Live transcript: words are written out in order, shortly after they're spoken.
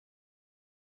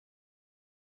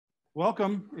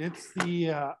Welcome. It's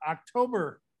the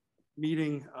October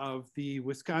meeting of the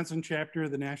Wisconsin Chapter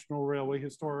of the National Railway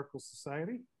Historical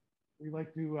Society. We'd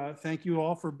like to thank you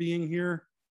all for being here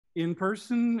in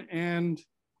person and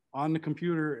on the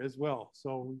computer as well.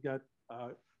 So we've got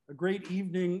a great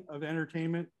evening of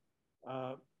entertainment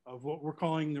of what we're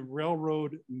calling the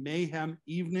Railroad Mayhem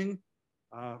Evening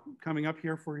coming up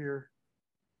here for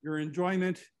your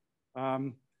enjoyment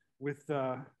with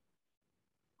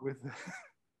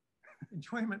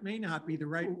enjoyment may not be the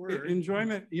right word.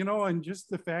 Enjoyment, you know, and just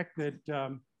the fact that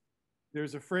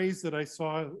there's a phrase that I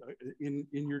saw in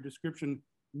your description,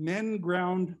 men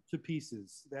ground to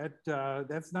pieces.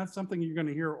 That's not something you're going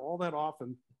to hear all that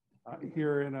often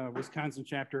here in a Wisconsin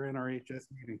Chapter NRHS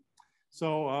meeting.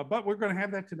 So, but we're going to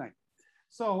have that tonight.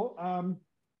 So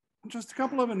just a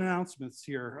couple of announcements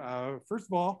here. First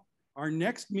of all, our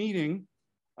next meeting,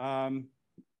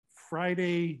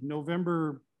 Friday,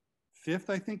 November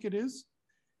 5th, I think it is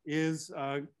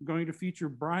going to feature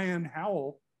Brian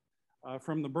Howell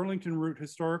from the Burlington Route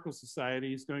Historical Society.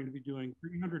 He's going to be doing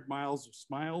 300 miles of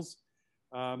smiles,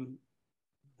 the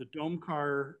dome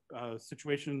car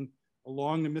situation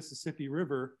along the Mississippi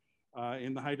River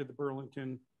in the height of the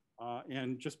Burlington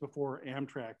and just before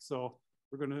Amtrak. So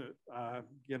we're going to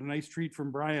get a nice treat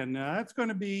from Brian. Now, that's going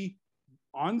to be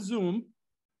on Zoom,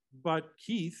 but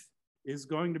Keith is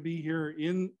going to be here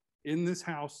in this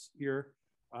house here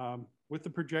with the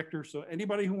projector. So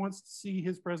anybody who wants to see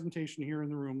his presentation here in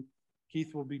the room,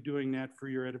 Keith will be doing that for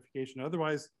your edification.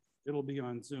 Otherwise, it'll be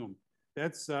on Zoom.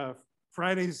 That's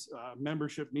Friday's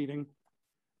membership meeting.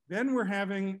 Then we're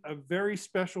having a very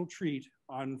special treat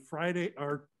on Friday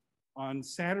or on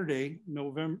Saturday,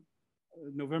 November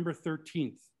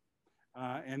 13th.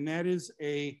 And that is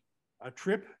a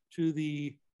trip to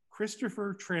the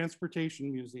Christopher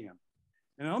Transportation Museum.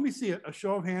 And let me see a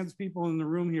show of hands, people in the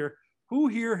room here. Who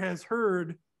here has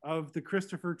heard of the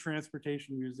Christopher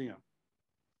Transportation Museum?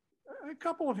 A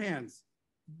couple of hands,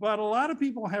 but a lot of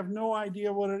people have no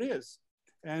idea what it is.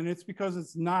 And it's because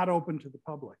it's not open to the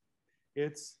public.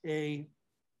 It's a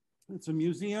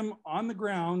museum on the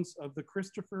grounds of the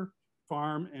Christopher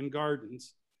Farm and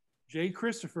Gardens. Jay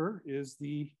Christopher is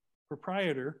the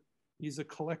proprietor. He's a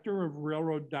collector of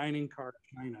railroad dining car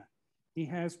china. He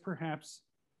has perhaps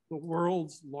the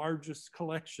world's largest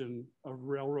collection of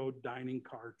railroad dining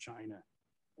car china.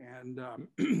 And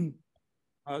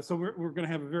so we're going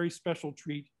to have a very special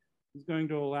treat. He's going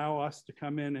to allow us to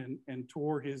come in and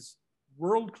tour his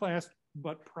world-class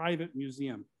but private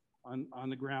museum on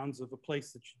the grounds of a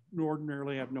place that you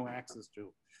ordinarily have no access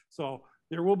to. So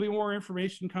there will be more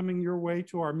information coming your way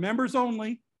to our members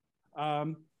only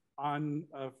on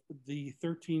the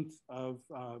 13th of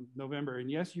November.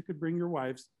 And yes, you could bring your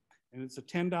wives. And it's a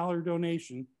 $10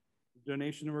 donation. The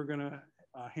donation we're going to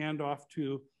hand off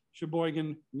to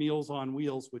Sheboygan Meals on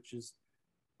Wheels, which is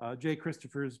Jay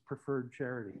Christopher's preferred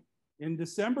charity. In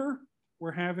December,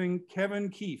 we're having Kevin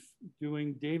Keefe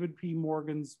doing David P.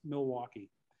 Morgan's Milwaukee,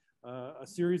 a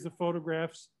series of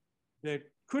photographs that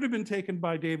could have been taken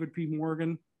by David P.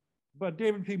 Morgan, but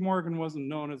David P. Morgan wasn't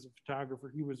known as a photographer.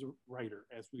 He was a writer,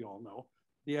 as we all know,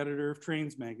 the editor of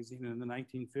Trains magazine in the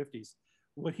 1950s.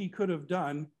 What he could have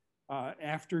done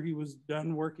after he was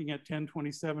done working at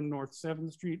 1027 North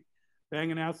 7th Street,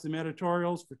 banging out some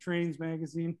editorials for Trains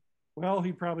magazine, well,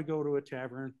 he'd probably go to a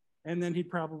tavern, and then he'd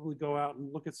probably go out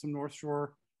and look at some North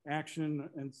Shore action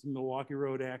and some Milwaukee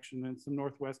Road action and some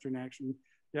Northwestern action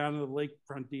down at the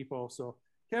Lakefront Depot. So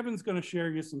Kevin's going to share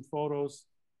you some photos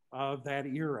of that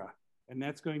era. And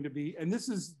that's going to be, and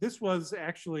this was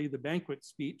actually the banquet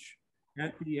speech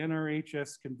at the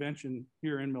NRHS convention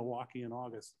here in Milwaukee in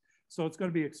August. So it's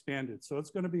going to be expanded. So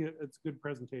it's going to be it's a good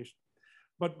presentation.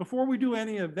 But before we do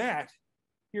any of that,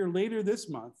 here later this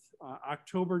month,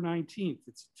 October 19th,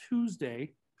 it's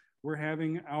Tuesday, we're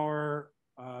having our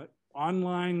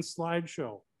online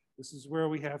slideshow. This is where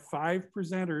we have 5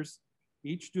 presenters,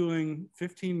 each doing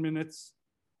 15 minutes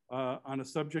on a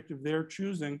subject of their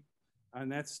choosing. And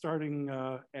that's starting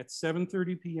at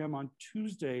 7:30 p.m. on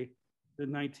Tuesday, the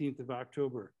 19th of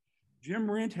October. Jim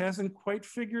Rint hasn't quite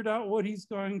figured out what he's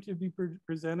going to be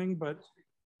presenting, but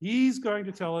he's going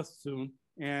to tell us soon.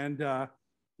 And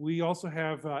we also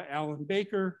have Alan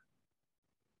Baker,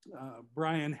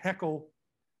 Brian Heckel,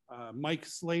 Mike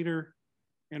Slater,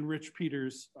 and Rich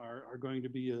Peters are going to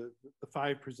be the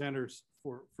 5 presenters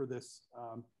for this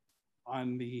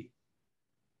on the,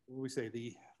 what we say,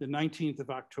 the 19th of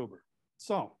October.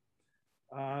 So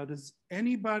does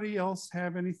anybody else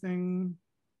have anything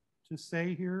to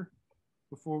say here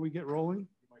before we get rolling?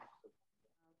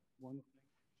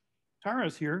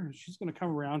 Tara's here. She's going to come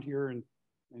around here and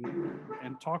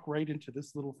and talk right into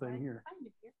this little thing here.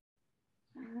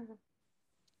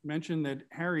 Mention that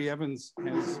Harry Evans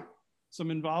has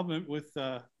some involvement with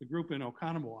the group in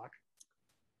Oconomowoc.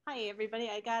 Hi, everybody.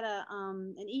 I got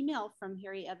an email from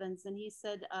Harry Evans, and he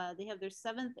said they have their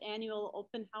 7th annual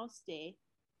open house day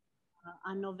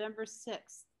on November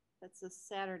 6th. That's a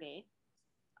Saturday.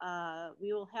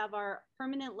 We will have our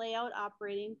permanent layout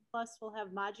operating, plus we'll have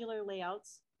modular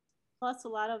layouts, plus a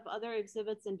lot of other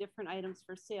exhibits and different items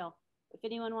for sale. If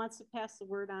anyone wants to pass the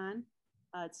word on,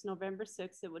 it's November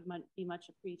 6th. It would be much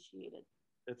appreciated.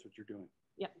 That's what you're doing.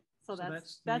 Yep. So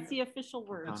that's the official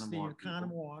word. That's the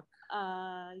Oconomowoc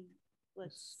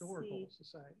Historical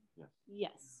Society. Yes.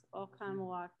 Yes,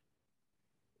 Oconomowoc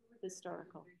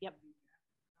Historical. Yep.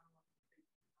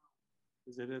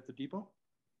 Is it at the depot?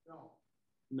 No.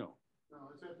 No.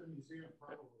 No, it's at the museum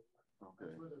probably.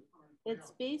 Okay. It's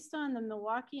based on the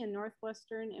Milwaukee and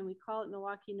Northwestern, and we call it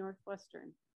Milwaukee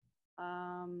Northwestern.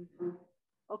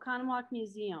 Oconomowoc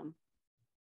Museum.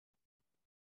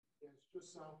 Yeah, it's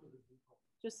just south of the depot.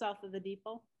 Just south of the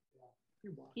depot?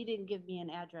 Yeah. He didn't give me an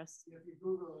address. Yeah, if you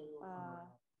Google it, it'll come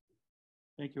up.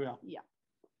 Thank you, Al. Yeah.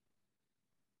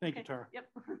 Thank you, Tara. Yep.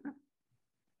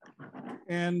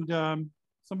 And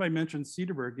somebody mentioned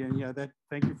Cedarburg, and yeah,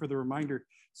 thank you for the reminder.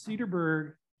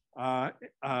 Cedarburg,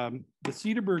 the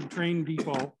Cedarburg train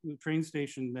depot, the train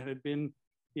station that had been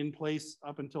in place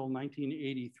up until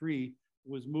 1983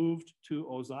 was moved to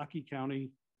Ozaukee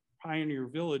County Pioneer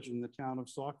Village in the town of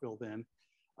Saukville then.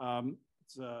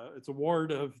 It's a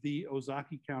ward of the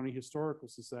Ozaukee County Historical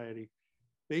Society.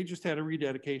 They just had a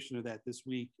rededication of that this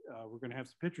week. We're going to have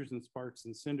some pictures and sparks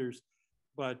and cinders,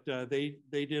 but they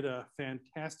did a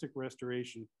fantastic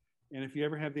restoration. And if you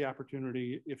ever have the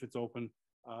opportunity, if it's open,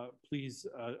 please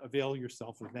avail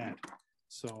yourself of that.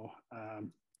 So,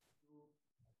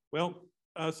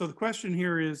 so the question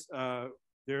here is,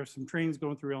 there are some trains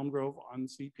going through Elm Grove on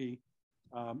CP,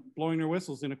 blowing their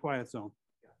whistles in a quiet zone,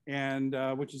 and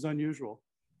which is unusual.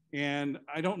 And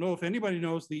I don't know if anybody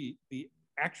knows the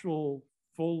actual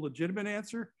full legitimate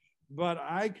answer, but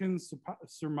I can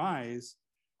surmise,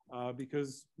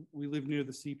 because we live near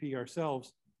the CP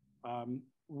ourselves,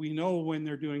 we know when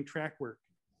they're doing track work,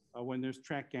 when there's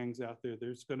track gangs out there,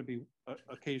 there's going to be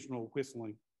occasional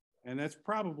whistling, and that's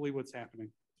probably what's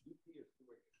happening.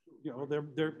 You know,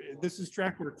 this is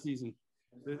track work season.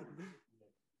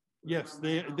 Yes,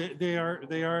 they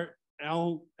are.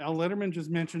 Al Letterman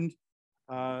just mentioned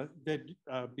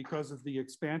that because of the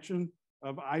expansion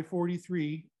of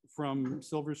I-43 from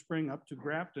Silver Spring up to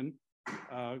Grafton,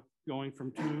 going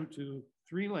from 2 to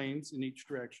 3 lanes in each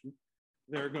direction,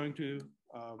 they're going to,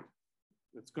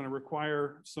 it's going to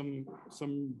require some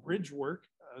bridge work,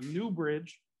 a new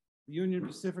bridge, Union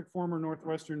Pacific former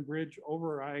Northwestern Bridge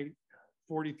over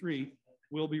I-43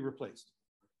 will be replaced.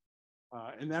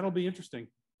 And that'll be interesting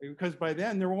because by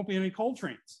then there won't be any coal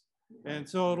trains. And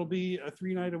so it'll be a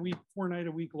 3-night a week, 4-night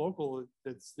a week local.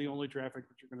 That's the only traffic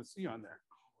that you're going to see on there.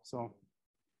 So,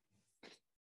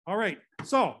 all right.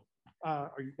 So,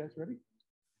 are you guys ready?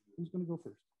 Who's going to go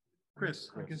first? Chris.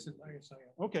 I guess I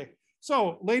am. Okay.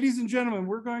 So, ladies and gentlemen,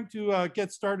 we're going to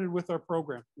get started with our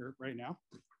program here right now.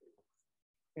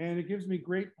 And it gives me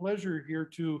great pleasure here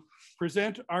to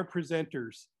present our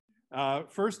presenters.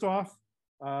 First off,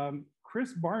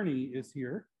 Chris Barney is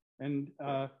here, and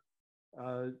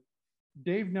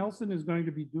Dave Nelson is going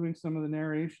to be doing some of the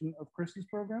narration of Chris's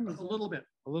program. A little bit.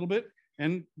 A little bit.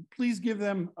 And please give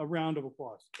them a round of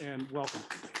applause and welcome.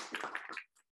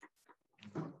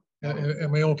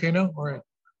 Am I okay now? All right.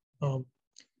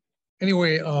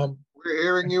 Anyway, We're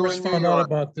hearing you. I found out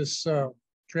about this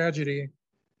tragedy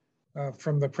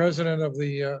from the president of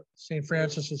the St.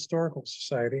 Francis Historical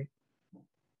Society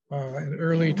in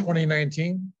early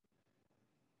 2019.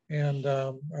 And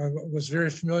I was very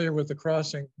familiar with the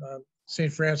crossing on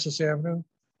St. Francis Avenue.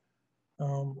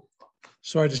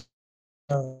 So I just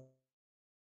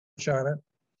shot it.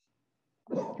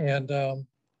 And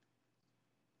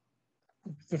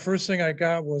the first thing I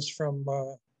got was from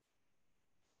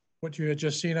what you had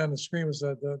just seen on the screen was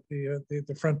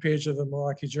the front page of the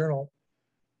Milwaukee Journal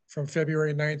from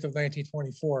February 9th of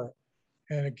 1924.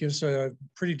 And it gives a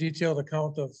pretty detailed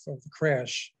account of the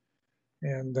crash.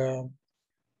 And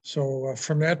so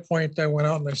from that point, I went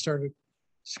out and I started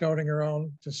scouting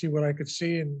around to see what I could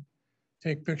see and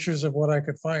take pictures of what I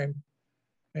could find.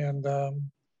 And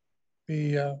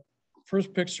the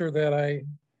first picture that I'm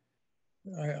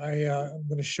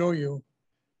going to show you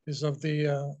is of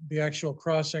the actual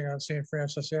crossing on St.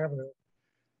 Francis Avenue.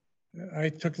 I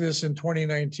took this in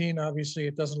 2019. Obviously,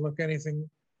 it doesn't look anything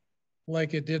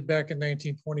like it did back in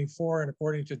 1924. And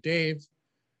according to Dave,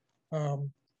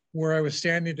 where I was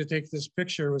standing to take this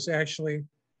picture was actually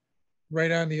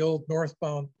right on the old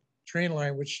northbound train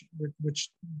line, which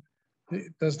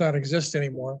does not exist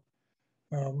anymore.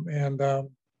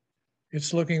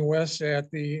 It's looking west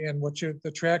at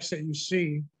the tracks that you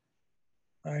see,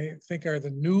 I think, are the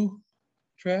new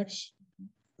tracks.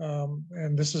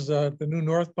 And this is the new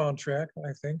northbound track,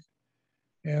 I think.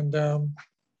 And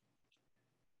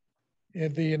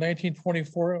in the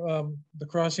 1924, the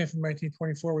crossing from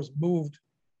 1924 was moved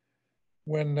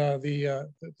when the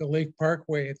Lake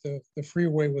Parkway, the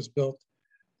freeway was built.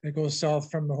 It goes south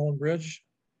from the Home Bridge.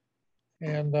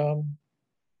 And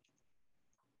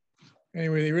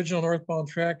anyway, the original northbound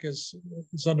track is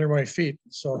under my feet,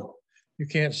 so you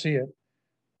can't see it.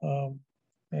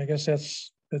 I guess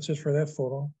that's it for that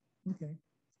photo.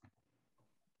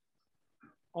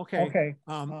 Okay. Okay.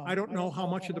 I don't know how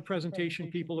much of the presentation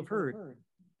people have heard.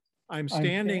 I'm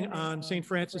standing on St.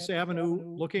 Francis Avenue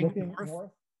looking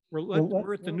north.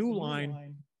 We're at the new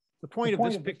line. The point of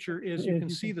this picture is you can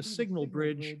see the signal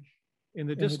bridge in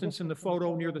the distance in the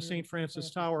photo near the St.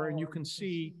 Francis Tower, and you can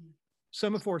see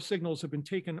semaphore signals have been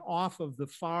taken off of the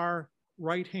far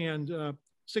right-hand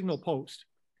signal post.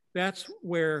 That's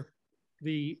where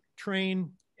the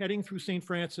train heading through St.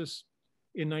 Francis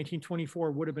in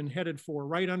 1924 would have been headed for,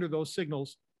 right under those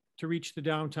signals to reach the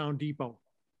downtown depot.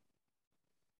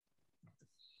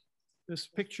 This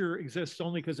picture exists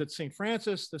only because it's St.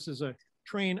 Francis. This is a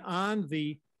train on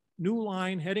the new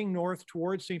line heading north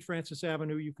towards St. Francis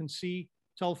Avenue. You can see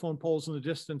telephone poles in the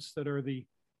distance that are the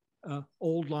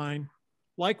old line.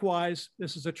 Likewise,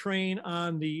 this is a train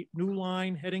on the new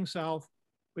line heading south,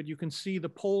 but you can see the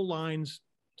pole lines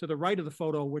to the right of the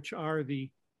photo, which are the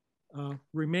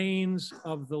remains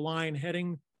of the line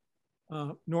heading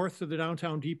north to the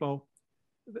downtown depot.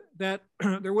 That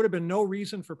there would have been no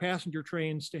reason for passenger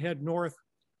trains to head north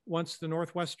once the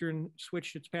Northwestern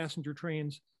switched its passenger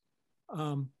trains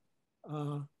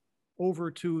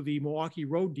over to the Milwaukee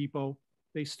Road Depot.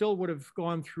 They still would have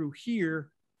gone through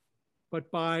here, but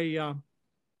by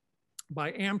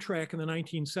Amtrak in the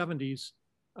 1970s,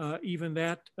 even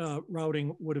that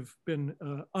routing would have been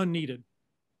unneeded.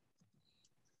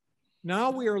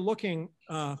 Now we are looking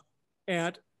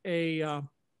at a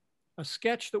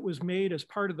sketch that was made as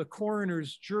part of the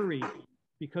coroner's jury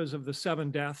because of the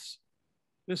 7 deaths.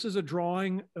 This is a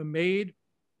drawing made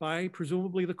by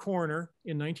presumably the coroner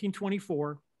in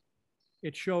 1924.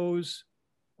 It shows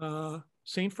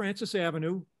St. Francis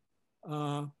Avenue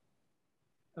at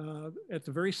the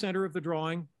very center of the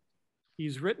drawing.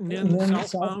 He's written in the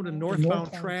southbound and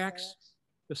northbound tracks,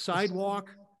 the sidewalk.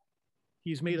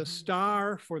 He's made a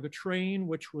star for the train,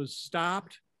 which was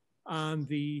stopped on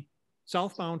the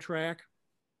southbound track.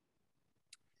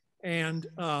 And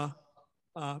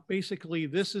basically,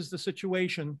 this is the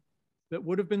situation that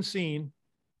would have been seen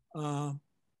in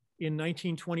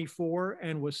 1924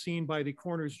 and was seen by the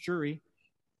coroner's jury.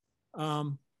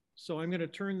 So I'm going to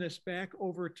turn this back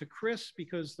over to Chris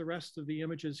because the rest of the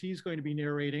images he's going to be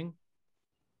narrating.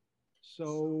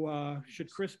 So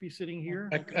should Chris be sitting here?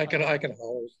 I can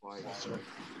hold.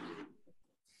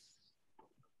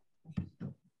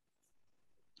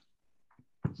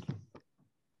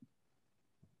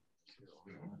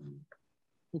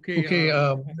 Okay.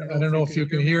 I don't know if you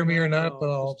can hear me or not, but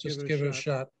I'll just give it a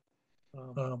shot.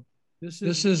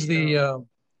 This is the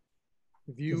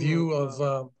view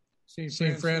of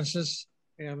St. Francis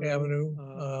Avenue.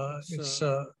 It's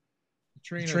the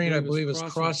train, I believe, is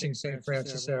crossing St.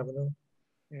 Francis Avenue.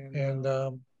 And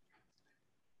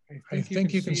I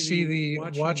think you can see the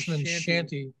Watchman's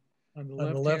Shanty on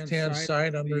the left-hand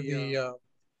side under the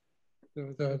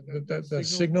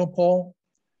signal pole.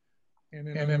 And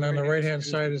then on the right-hand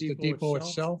side is the depot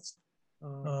itself.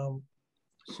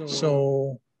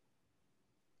 So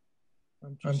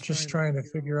I'm just trying to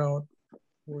figure out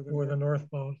where the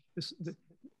northbound.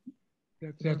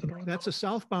 That's a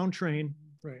southbound train.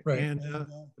 Right. And the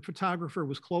photographer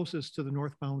was closest to the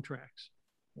northbound tracks.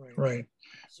 Right.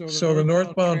 So the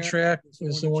northbound track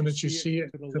is the one that you see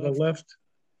to the left.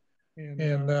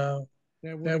 And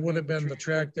that would have been the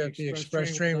track that the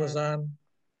express train was on.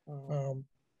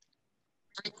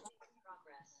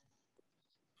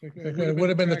 It would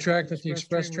have been the track that the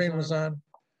express train was on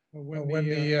when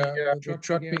the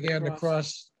truck began to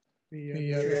cross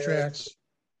the tracks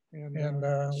and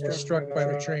was struck by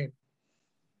the train.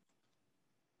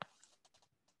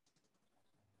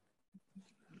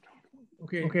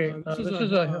 Okay. This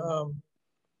is a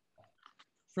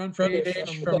front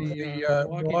page from the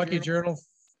Milwaukee Journal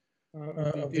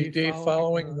of the day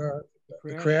following the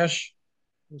crash.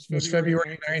 It was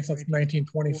February 9th of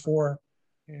 1924.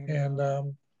 And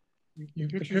the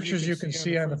pictures you can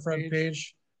see on the front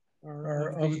page are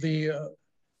of the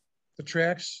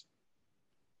tracks.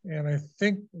 And I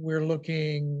think we're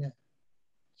looking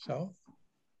south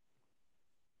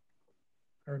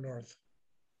or north.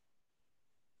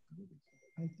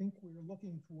 I think we're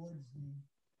looking towards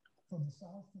from the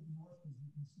south to the north, as you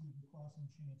can see the crossing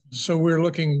chances. So we're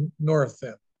looking north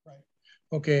then. Right.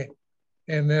 Okay.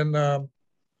 And then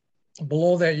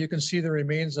below that, you can see the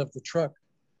remains of the truck.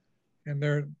 And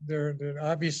there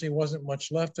obviously wasn't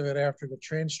much left of it after the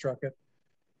train struck it.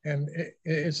 And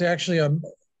it's actually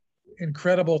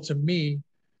incredible to me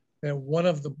that one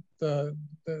of the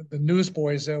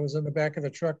newsboys that was in the back of the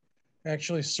truck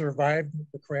actually survived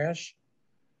the crash.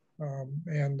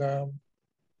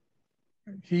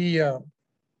 He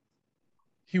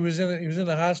was in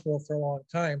the hospital for a long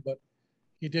time, but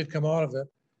he did come out of it.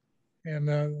 And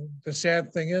the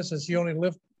sad thing is he only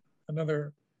lived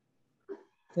another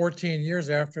 14 years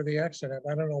after the accident.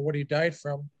 I don't know what he died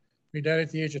from. He died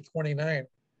at the age of 29.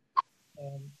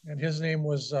 And his name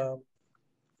was,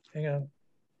 hang on,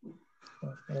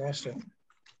 oh, I lost it.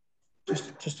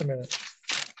 Just a minute.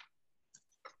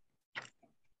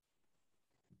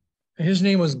 His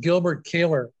name was Gilbert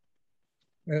Kaler.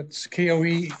 That's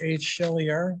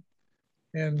Koehler.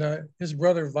 And his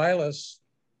brother Vilas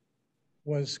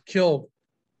was killed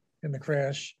in the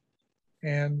crash.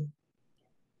 And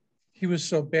he was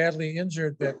so badly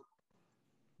injured that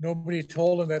nobody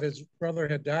told him that his brother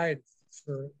had died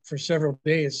for several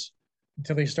days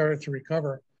until he started to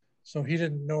recover. So he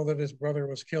didn't know that his brother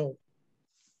was killed.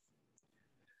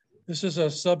 This is a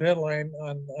subheadline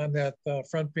on that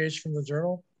front page from the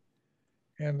Journal.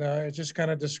 And it just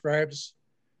kind of describes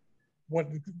what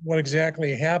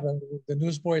exactly happened. The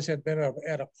newsboys had been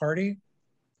at a party,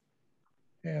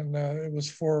 and it was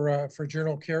for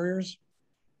journal carriers.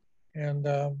 And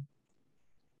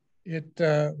it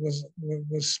was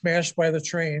smashed by the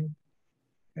train,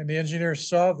 and the engineer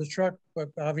saw the truck, but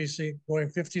obviously going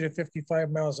 50 to 55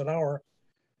 miles an hour,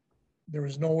 there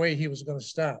was no way he was going to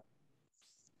stop.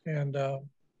 And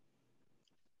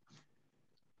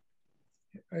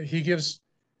he gives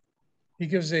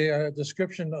a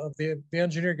description of the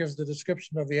engineer gives the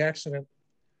description of the accident.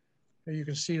 You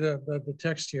can see the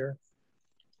text here.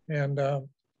 And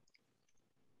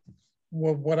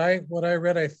what I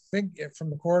read, I think from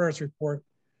the coroner's report,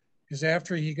 is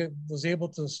after he was able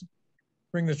to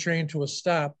bring the train to a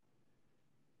stop,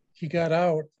 he got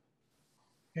out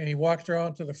and he walked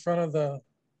around to the front of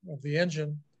the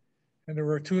engine, and there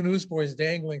were two newsboys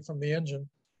dangling from the engine.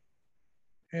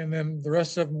 And then the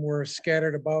rest of them were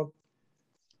scattered about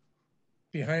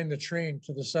behind the train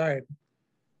to the side.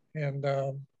 And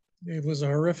it was a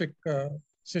horrific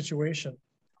situation.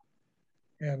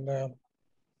 And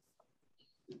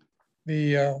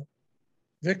the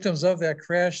victims of that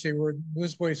crash, they were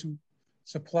newsboys who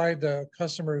supplied the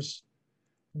customers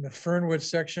in the Fernwood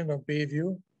section of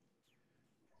Bayview,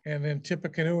 and in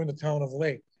Tippecanoe in the town of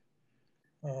Lake,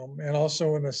 and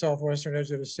also in the southwestern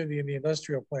edge of the city in the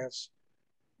industrial plants.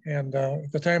 And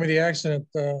at the time of the accident,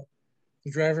 the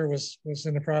driver was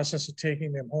in the process of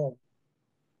taking them home.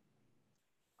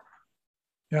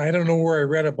 Yeah, I don't know where I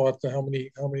read about how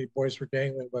many boys were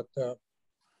dangling, but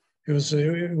it was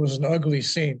an ugly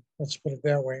scene. Let's put it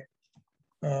that way.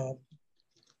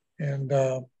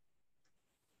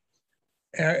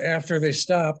 After they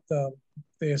stopped,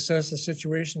 they assessed the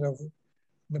situation of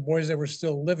the boys that were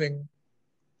still living.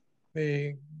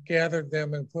 They gathered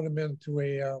them and put them into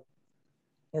a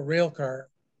rail car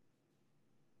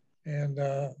and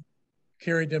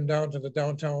carried them down to the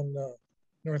downtown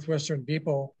Northwestern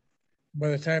Depot. By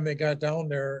the time they got down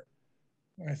there,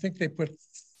 I think they put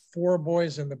 4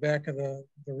 boys in the back of the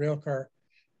rail car.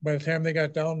 By the time they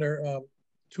got down there,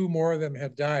 2 more of them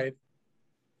had died.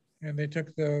 And they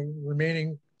took the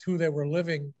remaining 2 that were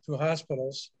living to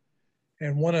hospitals.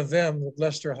 And one of them,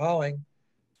 Lester Holling,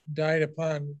 died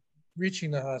upon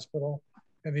reaching the hospital.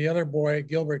 And the other boy,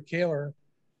 Gilbert Kaler,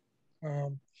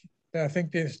 I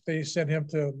think they sent him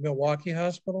to Milwaukee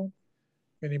Hospital,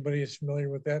 if anybody is familiar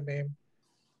with that name.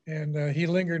 And he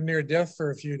lingered near death for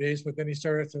a few days, but then he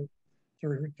started to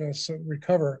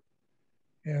recover.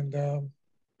 And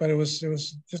but it was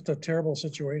just a terrible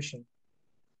situation.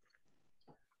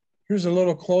 Here's a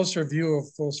little closer view of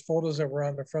those photos that were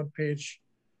on the front page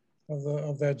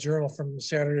of that journal from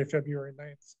Saturday, February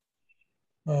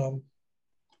 9th.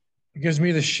 It gives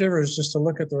me the shivers just to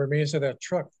look at the remains of that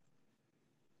truck.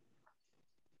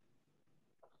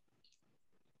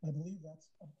 I believe that's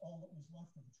all that was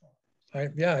left of the truck.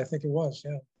 Yeah, I think it was,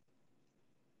 yeah.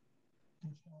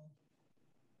 Which held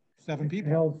 7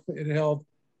 people. It held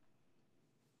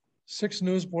 6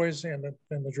 newsboys and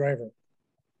the driver,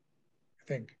 I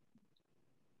think.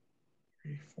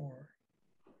 3, 4,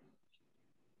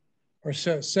 or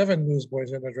 7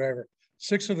 newsboys and the driver.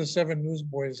 6 of the 7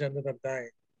 newsboys ended up dying.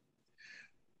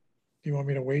 Do you want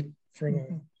me to wait for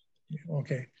the?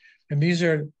 Okay, and these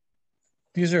are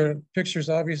pictures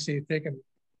obviously taken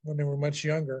when they were much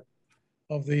younger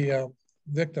of the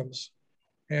victims,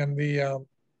 and the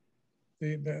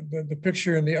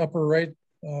picture in the upper right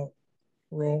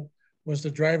row was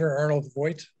the driver, Arnold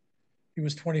Voigt. He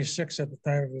was 26 at the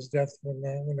time of his death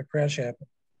when the crash happened.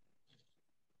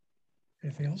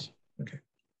 Anything else? Okay.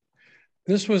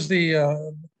 This was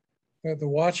the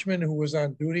watchman who was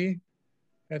on duty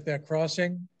at that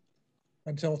crossing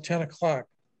until 10 o'clock.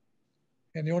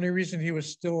 And the only reason he was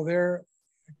still there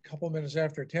a couple minutes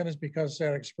after 10 is because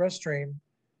that express train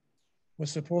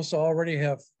was supposed to already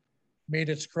have made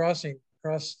its crossing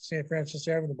across St. Francis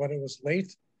Avenue, but it was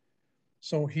late.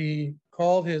 So he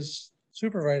called his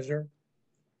supervisor,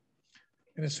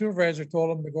 and his supervisor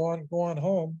told him to go on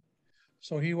home.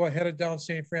 So he headed down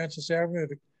St. Francis Avenue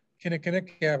to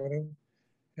Kinnickinnick Avenue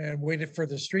and waited for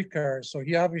the streetcar. So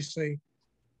he obviously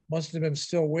must have been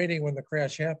still waiting when the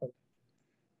crash happened.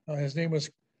 His name was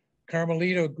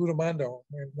Carmelito Gudamando,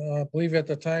 and I believe at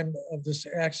the time of this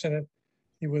accident,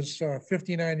 he was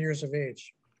 59 years of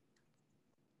age.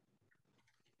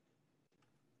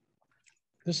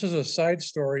 This is a side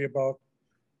story about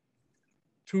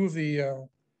 2 of the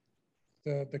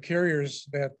carriers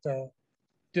that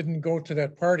didn't go to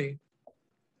that party.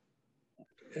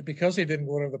 And because they didn't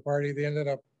go to the party, they ended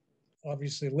up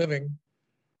obviously living.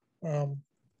 One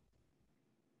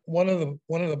of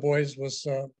the boys was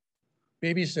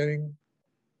babysitting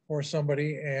for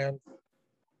somebody, and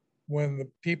when the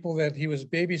people that he was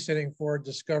babysitting for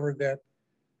discovered that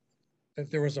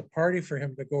there was a party for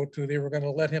him to go to, they were going to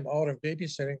let him out of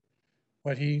babysitting,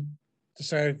 but he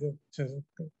decided to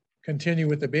continue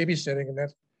with the babysitting, and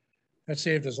that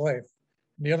saved his life.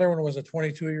 And the other one was a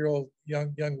 22-year-old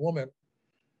young woman,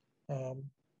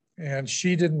 and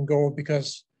she didn't go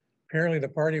because apparently the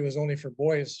party was only for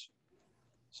boys.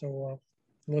 So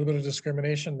a little bit of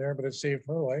discrimination there, but it saved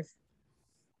her life.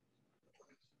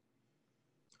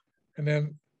 And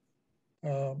then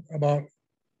about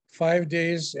 5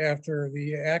 days after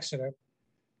the accident,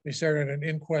 they started an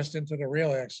inquest into the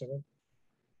rail accident.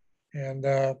 And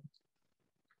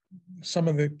some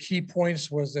of the key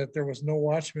points was that there was no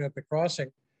watchman at the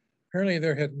crossing. Apparently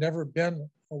there had never been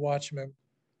a watchman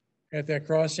at that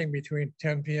crossing between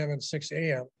 10 p.m. and 6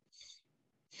 a.m.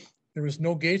 There was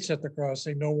no gates at the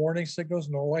crossing, no warning signals,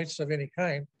 no lights of any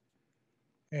kind.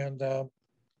 And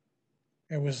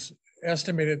it was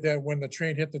estimated that when the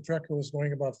train hit the truck, it was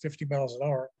going about 50 miles an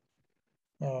hour.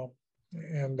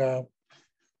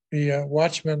 The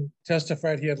watchman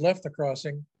testified he had left the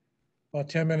crossing about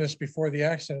 10 minutes before the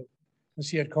accident, because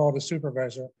he had called the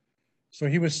supervisor. So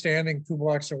he was standing 2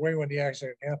 blocks away when the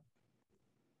accident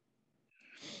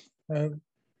happened.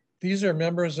 These are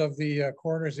members of the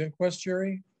coroner's inquest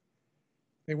jury.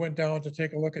 They went down to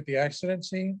take a look at the accident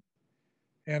scene.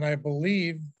 And I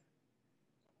believe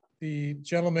the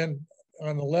gentleman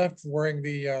on the left wearing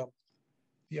the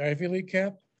Ivy League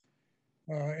cap,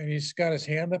 and he's got his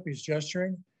hand up, he's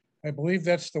gesturing. I believe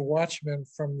that's the watchman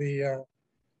from the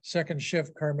second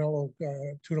shift, Carmelo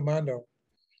Tudamando,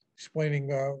 explaining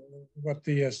what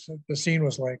the scene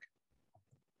was like.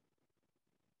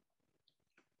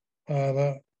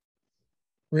 The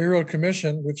Railroad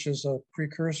Commission, which is a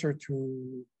precursor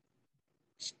to,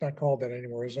 it's not called that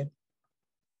anymore, is it?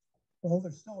 Well,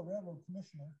 there's still a railroad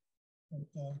commissioner, but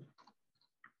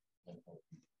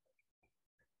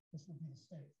this would be the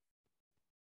state.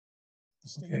 The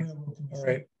state Okay. railroad commission. All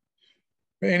right.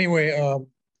 But anyway,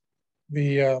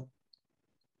 they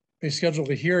scheduled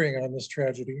a hearing on this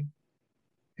tragedy,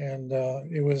 and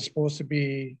it was supposed to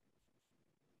be,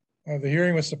 the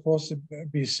hearing was supposed to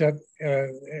be set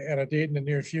at a date in the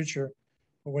near future,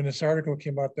 but when this article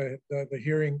came out, the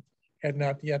hearing had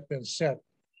not yet been set.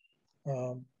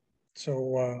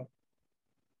 So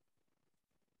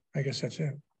I guess that's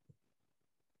it.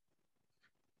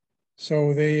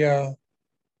 So they,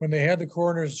 when they had the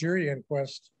coroner's jury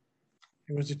inquest,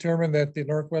 it was determined that the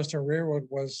Northwestern Railroad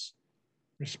was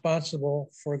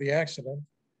responsible for the accident.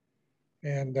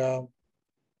 And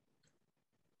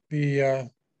the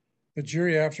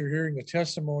jury, after hearing the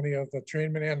testimony of the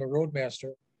trainman and the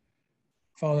roadmaster,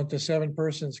 found that the 7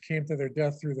 persons came to their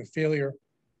death through the failure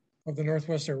of the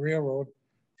Northwestern Railroad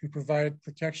to provide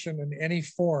protection in any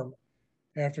form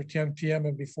after 10 p.m.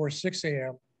 and before 6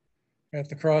 a.m. at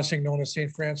the crossing known as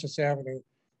St. Francis Avenue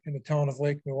in the town of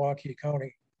Lake Milwaukee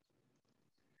County.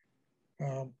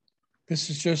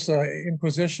 This is just an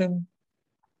inquisition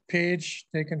page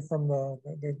taken from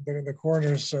the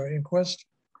coroner's inquest,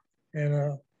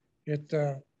 and it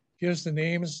gives the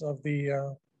names of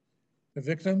the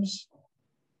victims,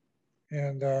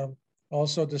 and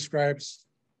also describes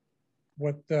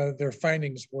what their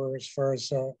findings were as far as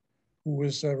who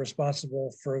was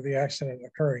responsible for the accident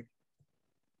occurring.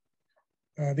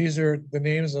 These are the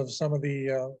names of some of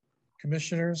the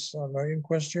commissioners on the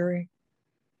inquest jury,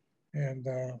 and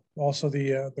also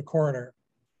the coroner.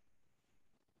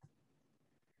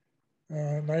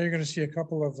 Now you're going to see a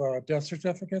couple of death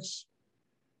certificates.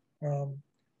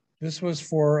 This was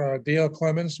for Dale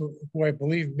Clemens, who I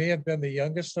believe may have been the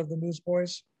youngest of the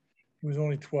newsboys. He was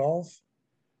only 12.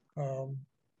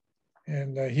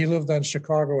 And he lived on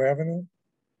Chicago Avenue,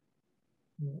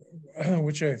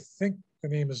 which I think the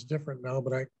name is different now,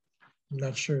 but I'm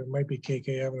not sure. It might be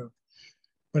KK Avenue.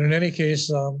 But in any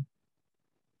case,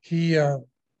 he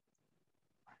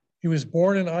was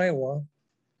born in Iowa.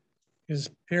 His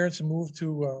parents moved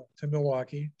to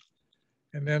Milwaukee,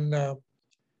 and then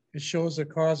it shows the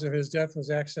cause of his death was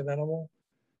accidental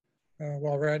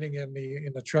while riding in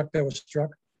the truck that was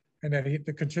struck, and that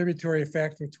the contributory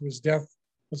factor to his death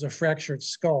was a fractured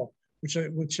skull, which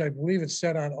I believe it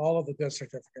said on all of the death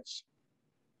certificates.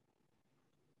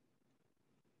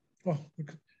 Oh,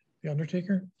 the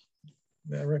Undertaker?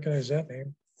 I recognize that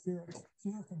name. Fear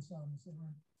can sound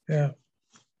similar. Yeah,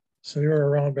 so they were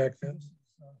around back then.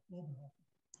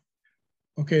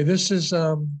 Okay, this is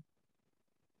one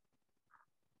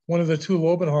of the two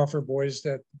Lobenhofer boys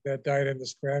that died in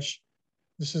this crash.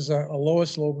 This is a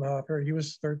Lois Lobenhofer. He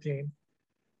was 13,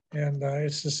 and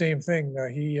it's the same thing.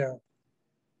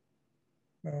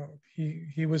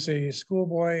 He was a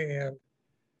schoolboy, and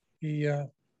he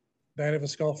died of a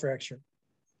skull fracture.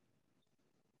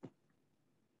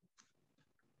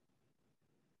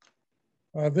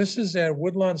 This is at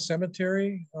Woodlawn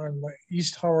Cemetery on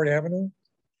East Howard Avenue.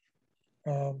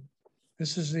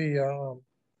 This is the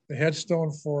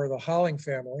headstone for the Holling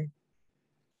family.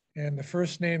 And the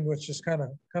first name, which is kind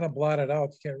of blotted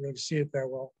out, you can't really see it that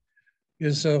well,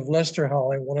 is of Lester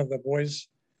Holling, one of the boys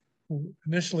who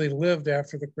initially lived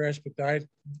after the crash but died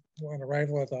on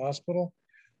arrival at the hospital.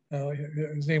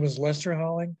 His name is Lester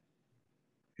Holling,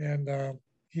 and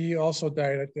he also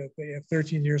died at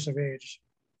 13 years of age.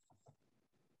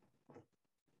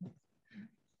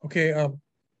 Okay,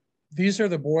 these are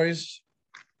the boys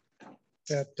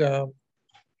that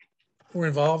were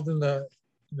involved in the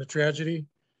tragedy.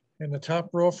 In the top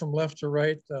row from left to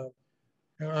right,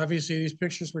 obviously these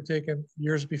pictures were taken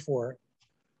years before,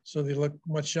 so they look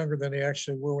much younger than they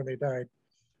actually were when they died.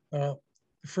 The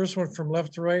first one from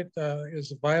left to right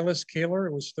is Vilas Kaler,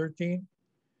 who was 13.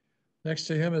 Next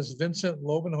to him is Vincent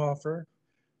Lobenhofer,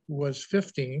 who was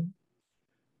 15.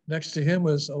 Next to him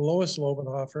was Lois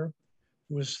Lobenhofer,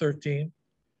 who was 13.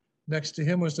 Next to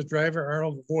him was the driver,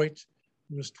 Arnold Voigt,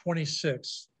 who was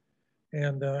 26.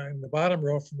 And in the bottom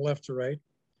row from left to right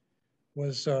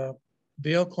was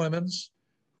Dale Clemens,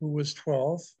 who was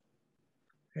 12,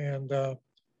 and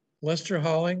Lester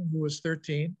Holling, who was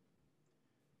 13,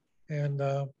 and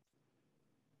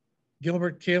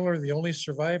Gilbert Kaler, the only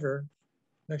survivor,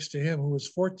 next to him, who was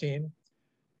 14.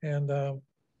 And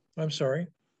I'm sorry,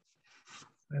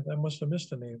 I must have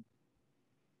missed a name.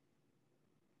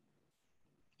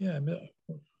 Yeah,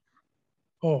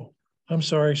 oh, I'm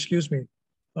sorry, excuse me.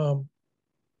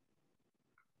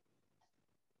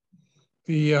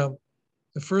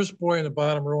 The first boy in the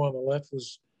bottom row on the left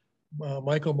was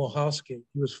Michael Mohalski.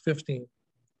 He was 15.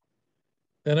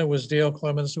 Then it was Dale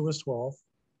Clemens, who was 12,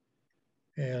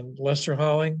 and Lester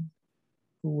Holling,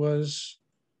 who was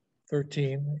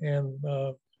 13, and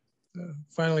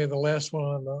finally the last one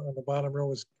on the bottom row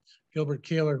was Gilbert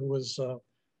Kaler, who was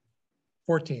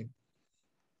 14.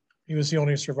 He was the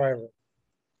only survivor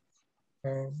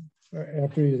after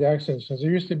these accidents.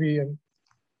 There used to be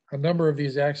a number of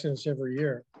these accidents every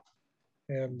year.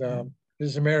 And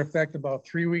as a matter of fact, about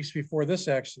 3 weeks before this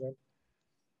accident,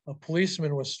 a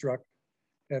policeman was struck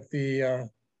at the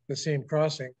same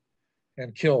crossing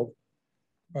and killed.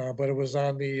 But it was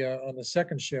on the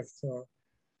second shift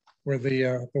where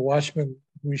the watchman,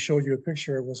 we showed you a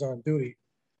picture, it was on duty.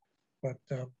 But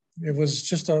it was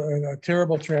just a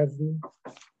terrible tragedy.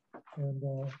 And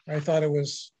I thought it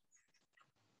was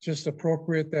just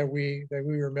appropriate that we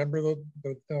remember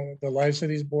the lives of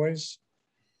these boys,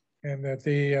 and that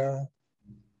they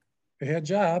had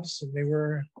jobs, and they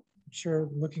were, I'm sure,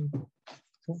 looking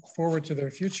forward to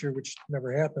their future, which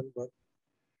never happened. But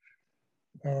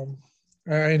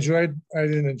I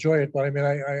didn't enjoy it, but I mean,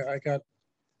 I got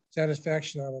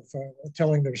satisfaction out of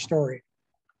telling their story.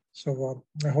 So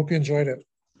I hope you enjoyed it.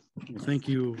 Well, thank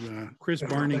you, Chris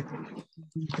Barney.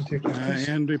 You can take that.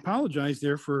 And we apologize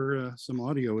there for some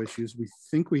audio issues. We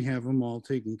think we have them all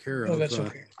taken care of. Oh, that's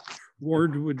okay.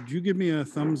 Ward, would you give me a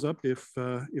thumbs up if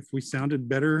we sounded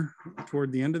better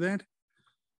toward the end of that?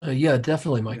 Yeah,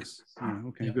 definitely, Mike. Yes. Yeah,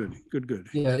 okay, Yeah. good.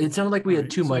 Yeah, it sounded like we had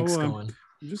Alright, two so, mics going.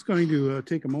 I'm just going to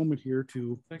take a moment here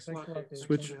to Thanks a lot, Dave.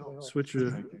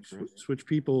 switch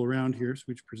people around here,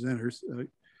 switch presenters.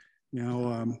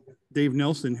 Now, Dave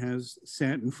Nelson has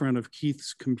sat in front of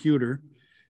Keith's computer